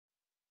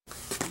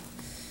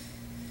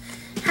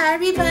Hi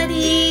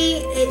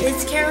everybody,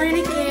 it's Caroline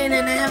again,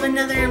 and I have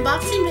another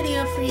unboxing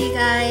video for you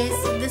guys.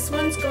 This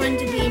one's going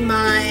to be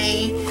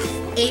my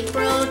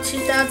April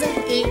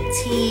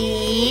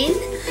 2018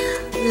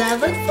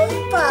 Love with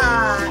Food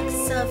box.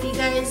 So if you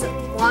guys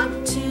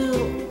want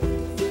to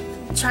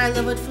try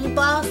Love with Food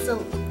box,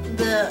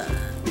 the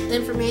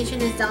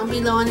information is down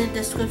below in the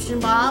description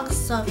box.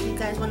 So if you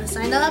guys want to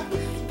sign up,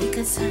 you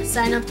can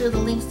sign up through the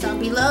links down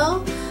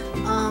below.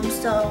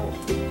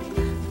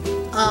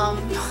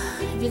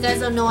 If you guys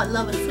don't know what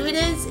Love with Food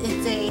is,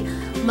 it's a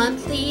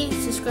monthly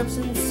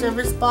subscription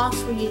service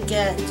box where you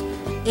get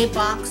a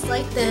box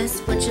like this,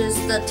 which is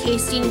the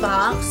tasting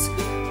box.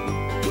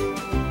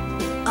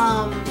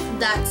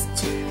 That's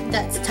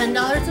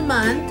 $10 a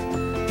month,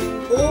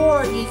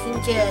 or you can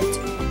get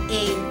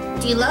a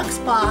deluxe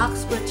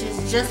box, which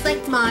is just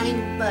like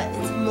mine, but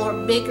it's more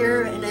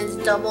bigger and it's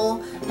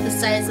double the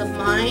size of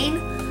mine,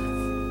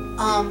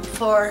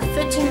 for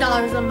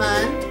 $15 a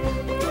month.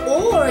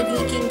 Or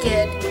you can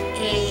get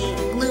a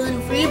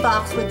gluten-free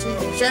box, which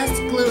is just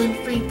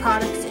gluten-free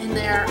products in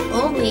there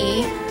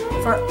only,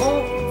 for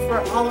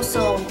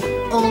also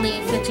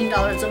only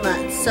 $15 a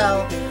month.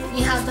 So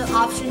you have the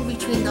option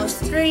between those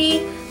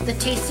three. The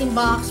tasting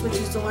box, which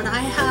is the one I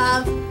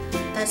have,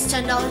 that's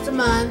 $10 a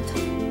month.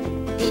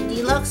 A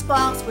deluxe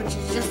box, which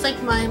is just like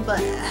mine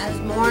but it has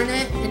more in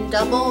it and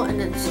double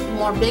and it's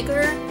more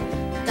bigger,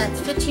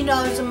 that's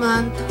 $15 a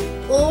month.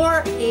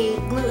 Or a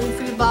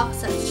gluten-free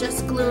box that's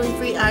just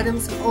gluten-free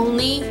items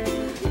only,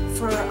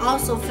 for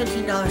also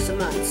 $15 a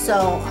month.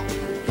 So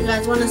if you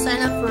guys want to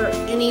sign up for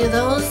any of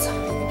those,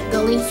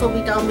 the links will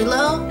be down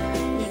below.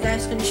 You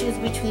guys can choose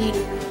between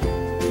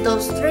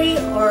those three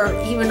or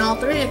even all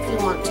three if you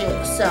want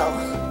to. So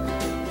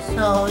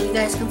you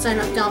guys can sign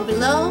up down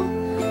below.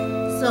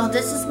 So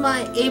this is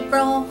my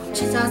April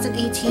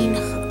 2018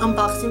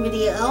 unboxing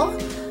video.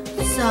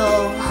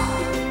 So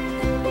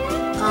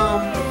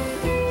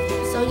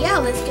yeah,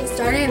 let's get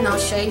started and I'll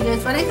show you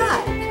guys what I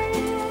got.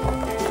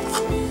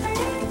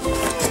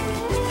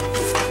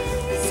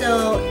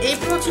 So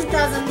April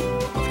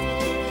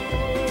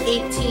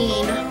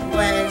 2018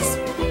 was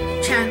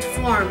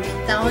Transform.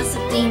 That was the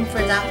theme for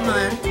that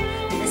month.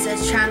 It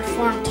says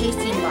Transform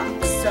Tasting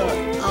Box. So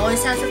it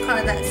always has a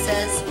card that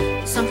says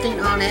something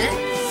on it,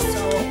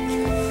 so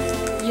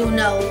you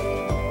know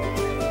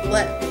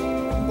what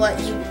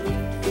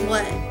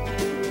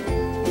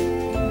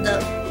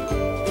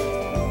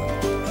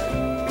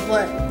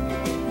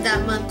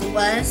that month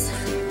was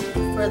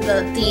for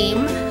the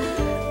theme.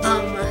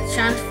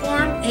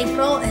 Transform.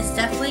 April is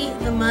definitely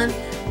the month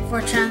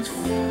for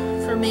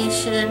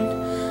transformation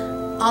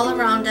all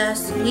around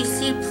us. We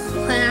see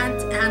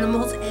plants,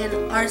 animals, and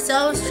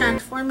ourselves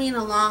transforming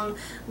along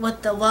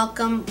with the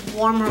welcome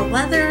warmer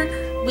weather.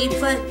 We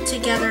put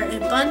together a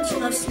bunch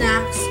of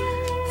snacks,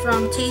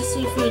 from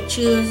tasty fruit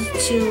chews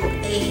to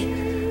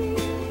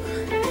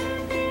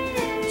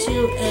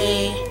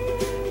a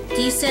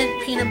decent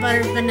peanut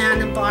butter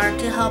banana bar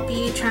to help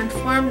you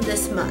transform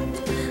this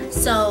month.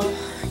 So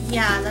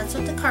yeah, that's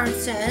what the card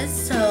says.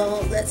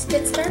 So let's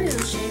get started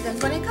and show you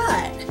guys what I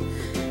got.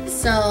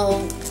 So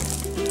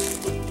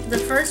the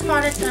first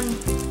product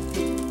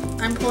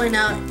I'm pulling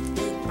out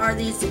are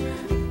these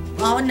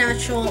all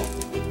natural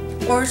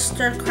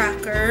oyster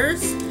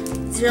crackers,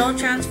 0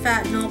 trans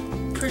fat, no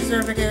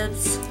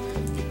preservatives,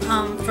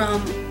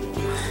 from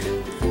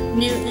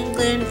New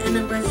England and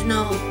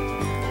original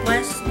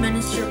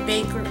Westminster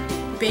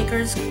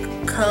Bakers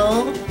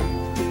Co.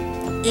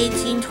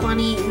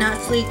 1820,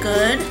 naturally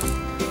good,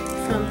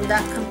 from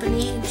that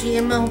company,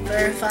 GMO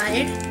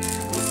verified.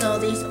 So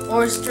these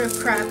oyster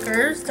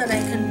crackers that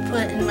I can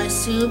put in my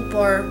soup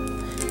or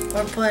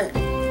put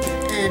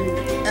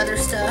in other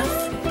stuff,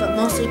 but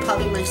mostly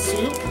probably my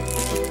soup.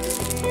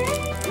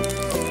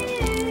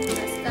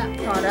 That's that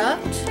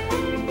product,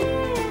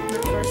 the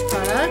first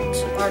product.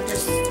 Or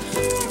just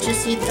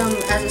eat them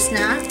as a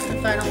snack.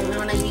 If I don't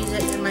want to use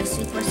it in my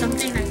soup or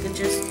something, I could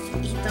just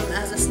eat them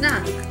as a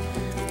snack.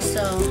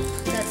 So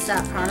that's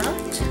that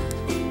product.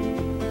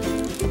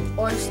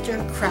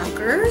 Oyster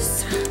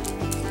crackers. So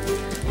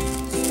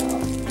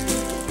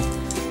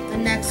the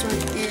next one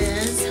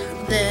is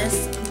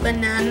this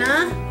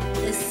banana.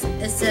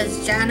 It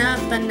says Jana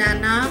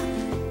banana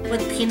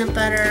with peanut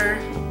butter,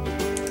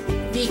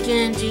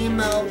 vegan,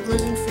 GMO,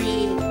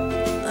 gluten-free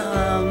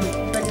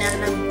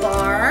banana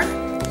bar.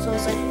 So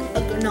it's like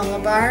a granola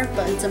bar,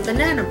 but it's a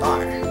banana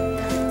bar.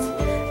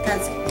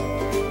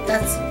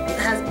 That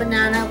has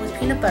banana with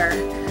peanut butter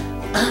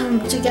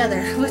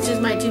together, which is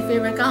my two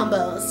favorite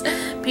combos.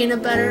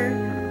 Peanut butter,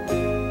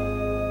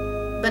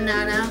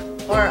 banana,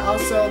 or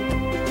also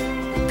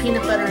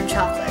peanut butter and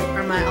chocolate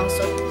are my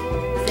also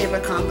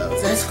favorite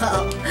combos as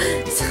well.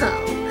 So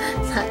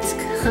that's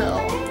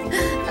cool.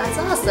 That's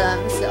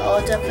awesome. So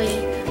I'll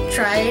definitely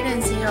try it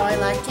and see how I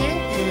like it.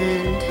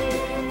 And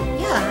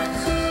yeah.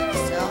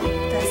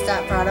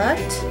 That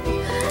product.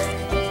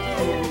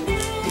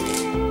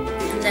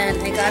 And then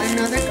I got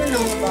another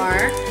granola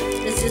bar.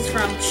 This is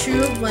from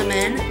True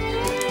Women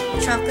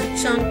chocolate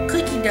chunk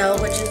cookie dough,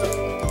 which is a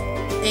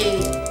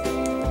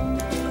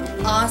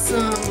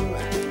awesome,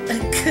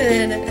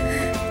 good,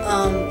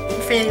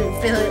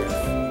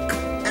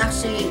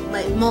 actually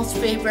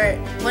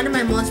one of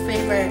my most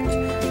favorite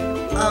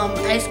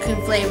ice cream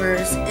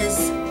flavors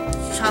is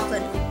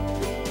chocolate,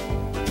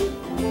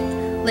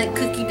 like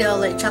cookie dough,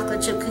 like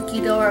chocolate chip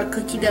cookie dough or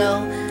cookie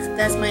dough.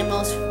 That's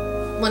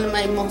one of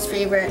my most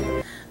favorite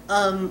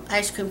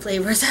ice cream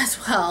flavors as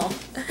well.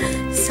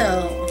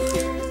 So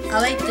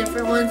I like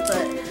different ones,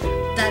 but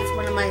that's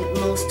one of my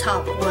most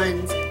top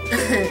ones.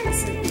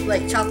 It's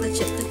like chocolate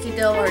chip cookie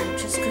dough or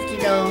just cookie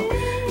dough.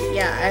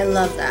 Yeah, I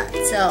love that.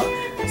 So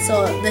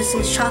this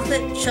is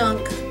chocolate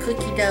chunk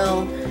cookie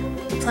dough,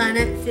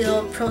 Planet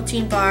Filled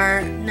protein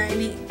bar,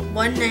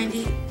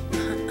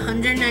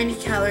 190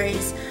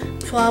 calories,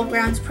 12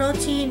 grams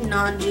protein,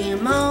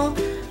 non-GMO,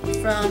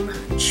 from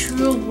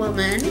True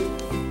Woman.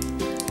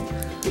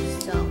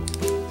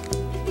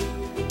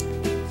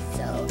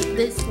 So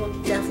this will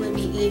definitely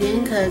be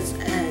eaten because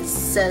it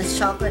says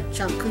chocolate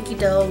chunk cookie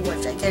dough,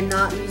 which I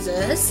cannot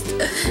resist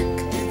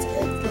because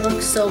it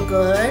looks so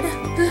good.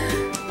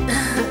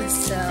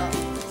 So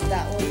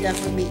that will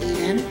definitely be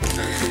eaten.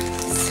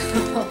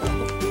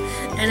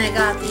 And I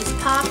got these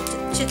popped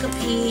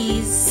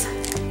chickpeas,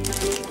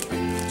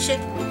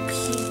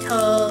 chickpea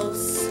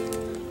toast,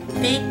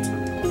 baked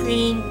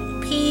green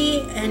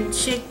pea and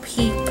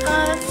chickpea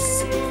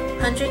puffs,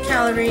 100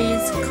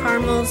 calories,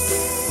 caramel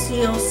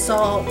sea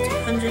salt,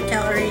 100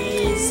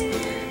 calories,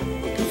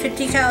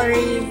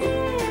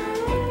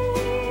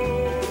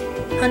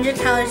 100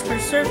 calories per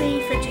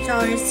serving, 50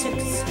 calories,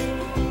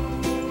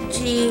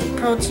 6g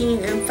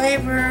protein and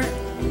fiber,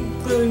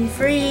 gluten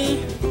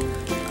free,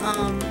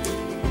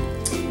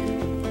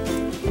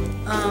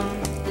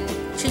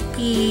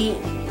 chickpea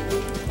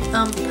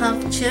puff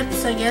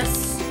chips, I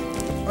guess,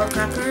 or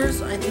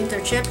crackers. I think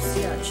they're chips.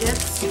 Yeah,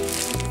 chips. So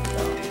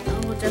I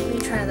will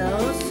definitely try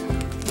those.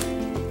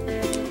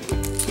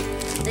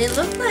 They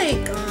look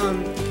like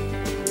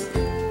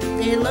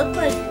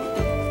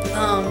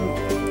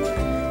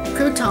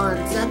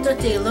croutons. That's what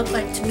they look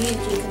like to me,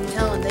 as you can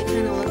tell. They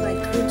kind of look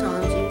like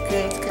croutons. You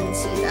guys can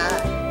see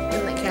that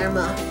in the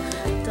camera.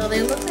 So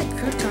they look like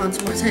croutons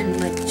more than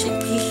like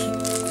chickpea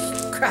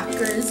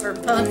crackers or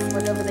puffs,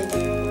 whatever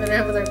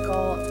they're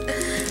called.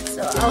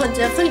 So I would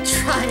definitely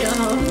try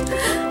them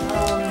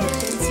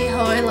and see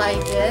how I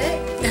like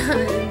it.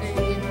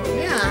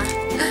 Yeah.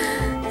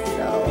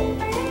 So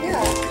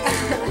yeah.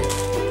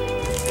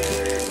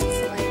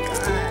 So I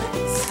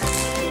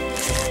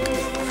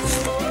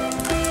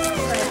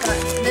got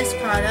this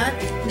product.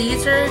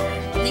 These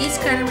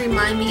kind of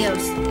remind me of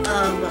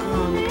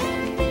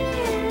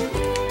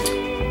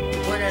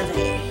what are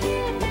they?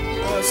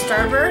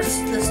 Starburst,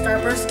 the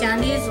Starburst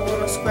candies, the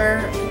little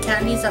square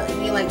candies that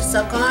you like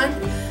suck on.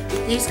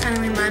 These kind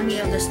of remind me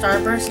of the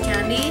Starburst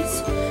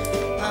candies.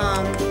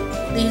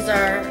 These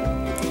are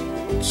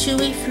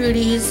chewy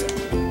fruities,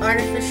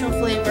 artificial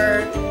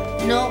flavor,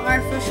 no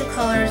artificial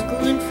colors,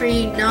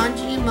 gluten-free,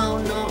 non-GMO,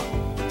 no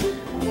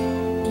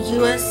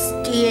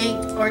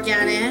USDA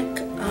organic,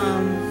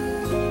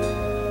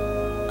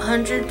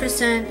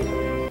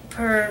 100%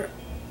 per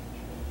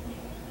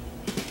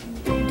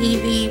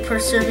DB per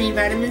serving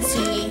vitamin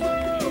C.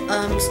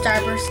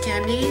 Starburst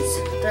candies,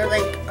 they're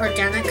like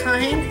organic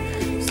kind,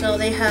 so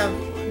they have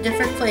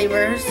different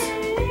flavors.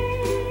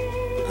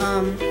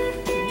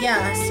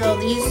 Yeah, so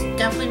these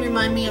definitely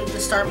remind me of the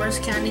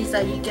Starburst candies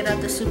that you get at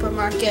the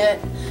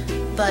supermarket,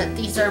 but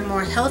these are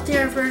more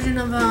healthier version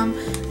of them.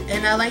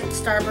 And I like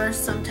Starburst.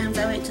 Sometimes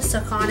I like to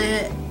suck on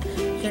it,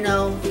 you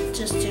know,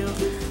 just to,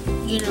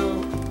 you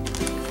know,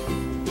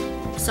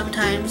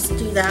 sometimes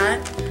do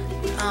that.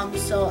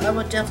 So I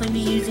would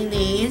definitely be using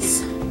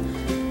these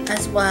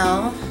as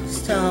well.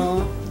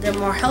 So they're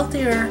more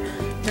healthier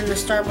than the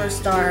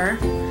Starburst are.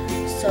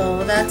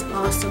 So that's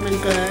awesome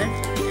and good.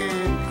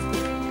 And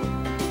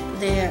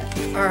they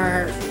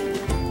are,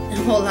 it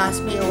will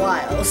last me a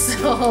while.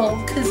 So,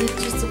 because it's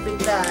just a big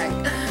bag.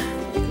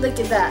 Look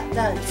at that.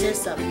 That's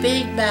just a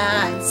big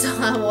bag. So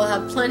I will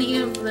have plenty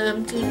of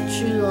them to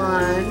chew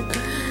on.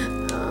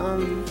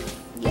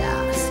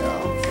 Yeah, so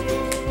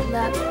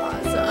that's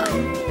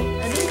awesome.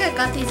 I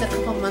got these a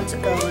couple months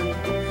ago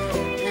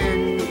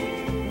and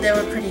they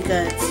were pretty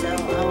good, so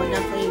I would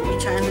definitely be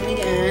trying them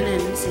again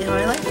and see how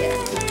I like it,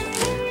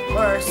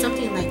 or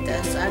something like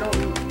this. I don't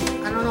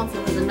know if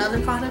it was another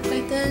product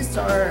like this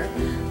or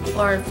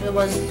if it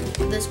was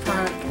this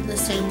product, the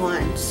same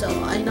one. So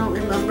I don't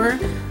remember.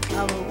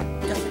 I will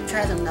definitely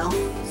try them now.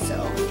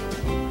 So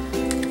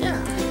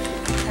yeah,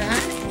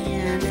 that,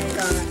 and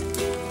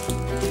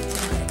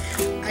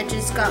I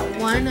just got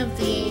one of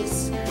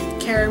these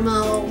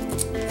caramel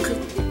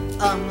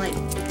like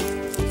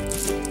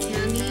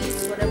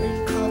candies, whatever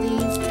you call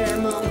these,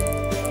 caramel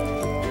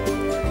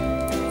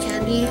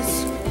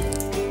candies.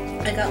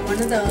 I got one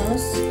of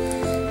those.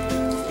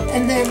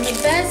 And then the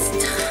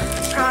best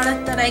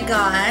product that I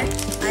got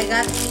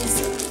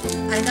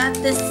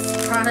this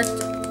product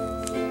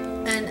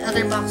and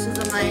other boxes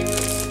of mine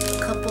a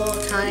couple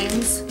of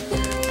times.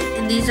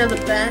 And these are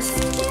the best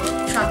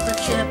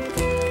chocolate chip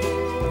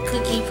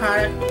cookie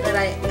product that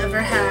I ever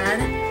had.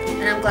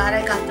 and I'm glad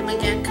I got them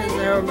again because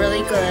they're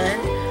really good.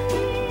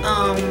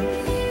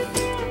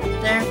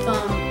 They're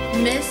from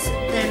Miss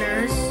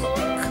Thinner's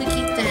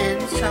Cookie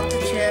Thins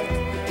chocolate chip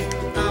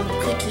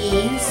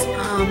cookies,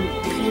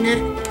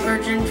 peanut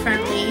allergen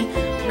friendly,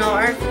 no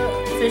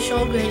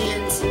artificial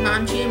ingredients,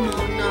 non-GMO,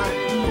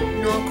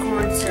 no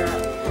corn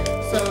syrup.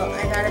 So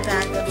I got a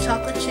bag of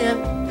chocolate chip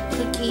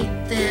cookie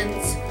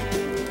thins,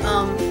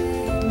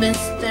 Miss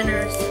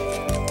Thinner's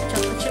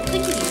chocolate chip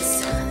cookies.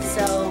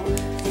 So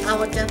I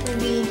would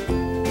definitely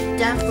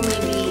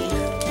be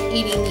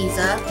eating these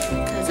up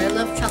because I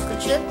love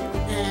chocolate chip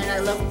and I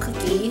love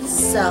cookies.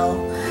 So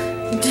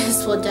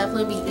this will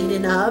definitely be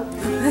eaten up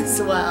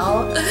as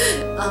well.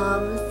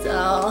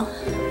 So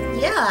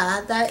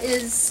yeah, that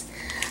is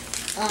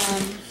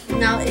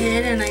now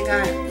it. And I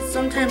got,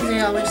 sometimes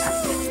they always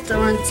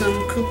throw in some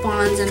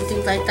coupons and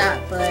things like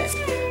that, but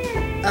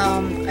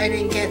I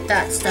didn't get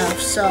that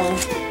stuff. So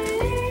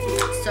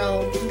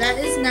that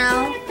is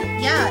now,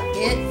 yeah,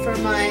 it for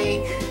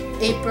my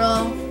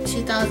April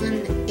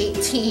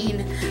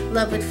 2018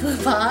 Love with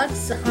Food box.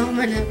 So I'm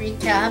gonna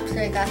recap. So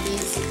I got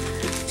these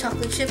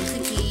chocolate chip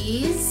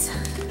cookies,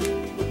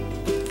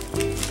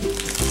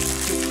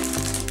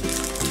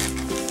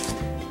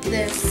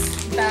 this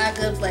bag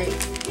of like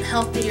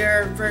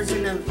healthier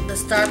version of the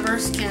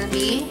Starburst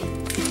candy,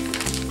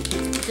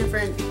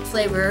 different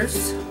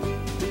flavors.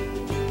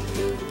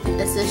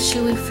 This is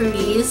chewy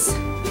fruities,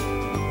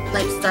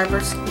 like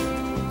Starburst,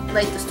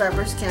 like the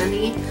Starburst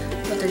candy,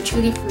 but they're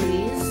chewy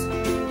fruities.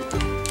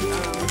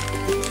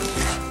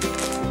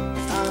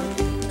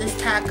 This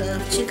pack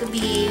of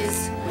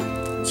chickadees,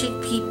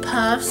 chickpea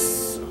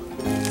puffs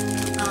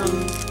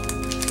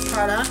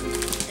product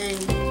and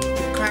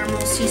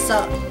caramel sea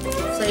salt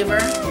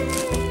flavor.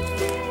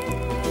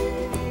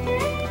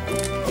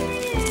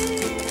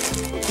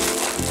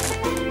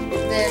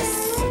 This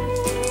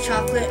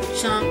chocolate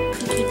chunk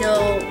cookie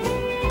dough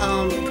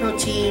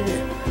protein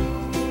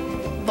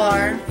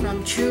bar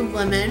from True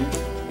Women.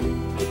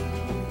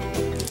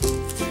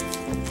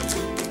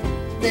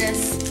 This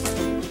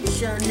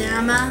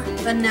Shanama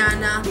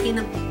banana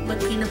peanut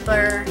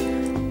butter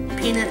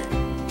peanut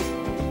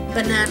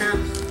banana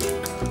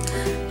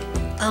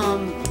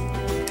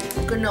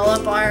granola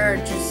bar,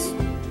 just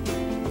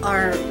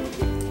our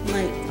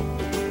like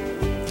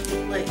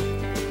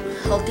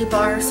healthy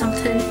bar or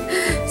something.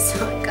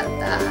 So I got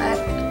that.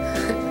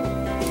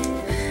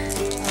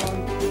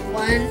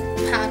 One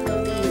pack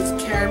of these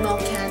caramel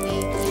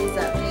candy things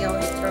that they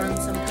always throw in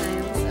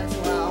sometimes as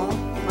well.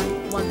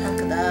 One pack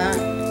of that.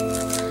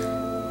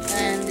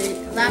 And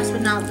last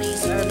but not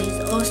least are these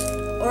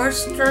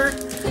oyster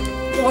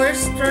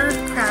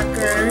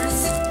crackers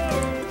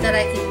that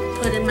I can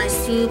put in my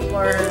soup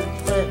or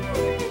put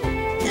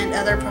in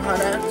other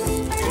products,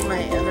 in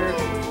my other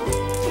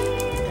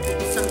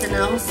something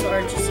else,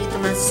 or just eat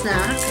them as a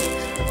snack.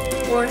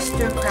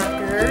 Oyster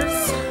crackers.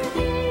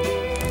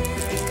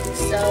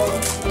 So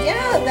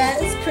yeah,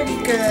 that is pretty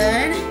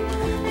good.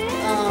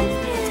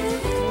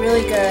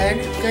 Really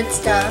good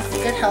stuff,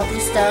 good healthy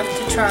stuff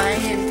to try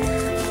and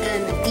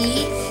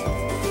eat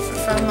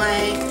from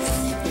my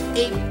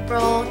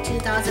April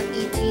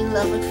 2018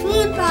 Love with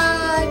Food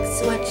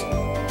box, which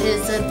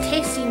is a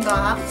tasting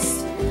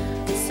box.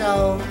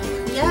 So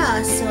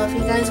yeah, so if you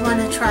guys want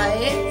to try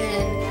it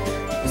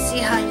and see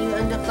how you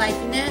end up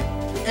liking it,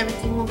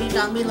 everything will be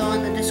down below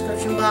in the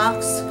description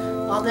box,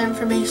 all the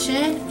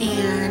information,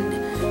 and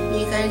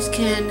you guys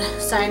can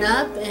sign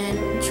up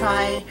and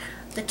try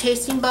the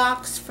tasting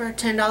box for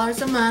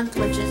 $10 a month,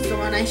 which is the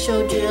one I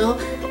showed you.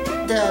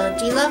 The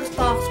deluxe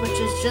box, which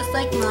is just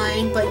like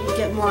mine, but you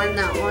get more in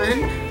that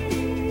one,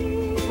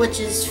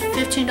 which is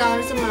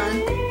 $15 a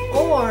month,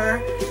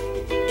 or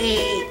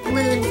a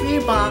gluten-free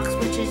box,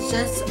 which is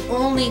just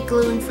only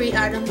gluten-free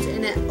items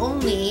in it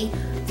only,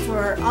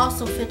 for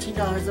also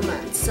 $15 a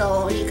month.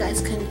 So you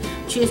guys can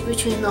choose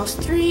between those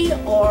three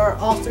or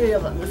all three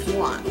of them if you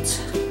want.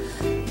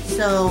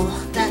 So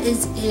that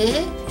is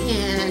it,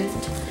 and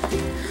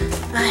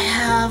I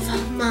have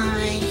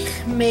my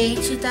May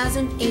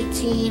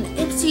 2018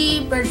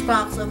 Ipsy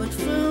Birchbox Love with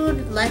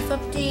Food life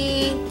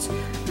update.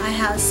 I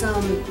have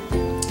some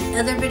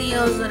other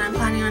videos that I'm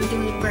planning on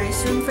doing very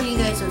soon for you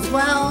guys as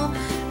well.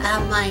 I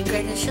have my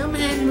Greatest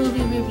Showman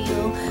movie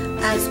review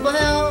as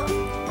well,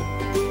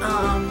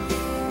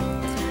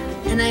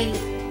 and I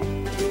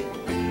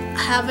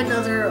have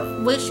another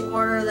Wish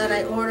order that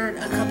I ordered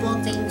a couple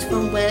of things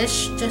from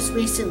Wish just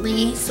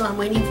recently, so I'm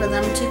waiting for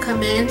them to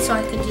come in so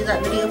I can do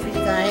that video for you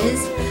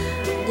guys,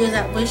 do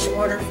that Wish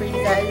order for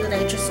you guys that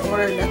I just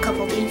ordered a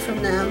couple things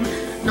from them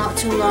not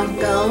too long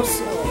ago.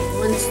 So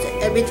once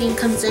everything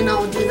comes in,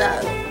 I'll do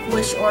that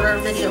Wish order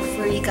video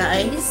for you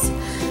guys.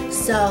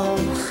 So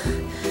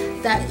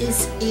that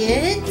is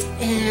it,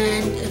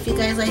 and if you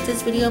guys like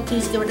this video,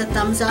 please give it a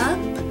thumbs up.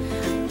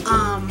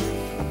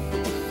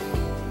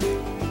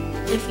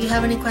 If you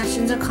have any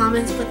questions or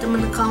comments, put them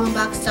in the comment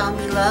box down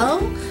below.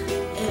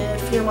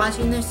 If you're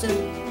watching this and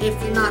if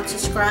you're not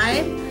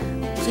subscribed,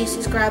 please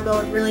subscribe. I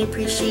would really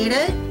appreciate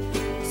it,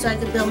 so I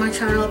can build my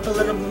channel up a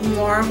little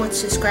more with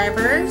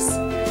subscribers.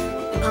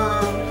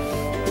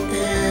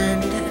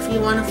 And if you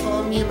want to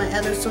follow me on my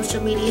other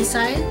social media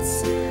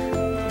sites,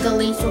 the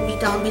links will be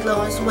down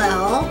below as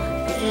well.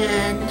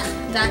 And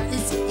that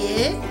is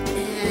it.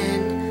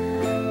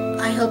 And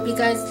I hope you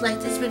guys like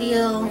this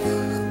video.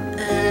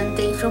 And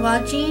thanks for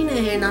watching.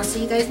 And I'll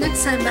see you guys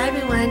next time. Bye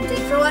everyone.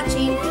 Thanks for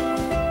watching.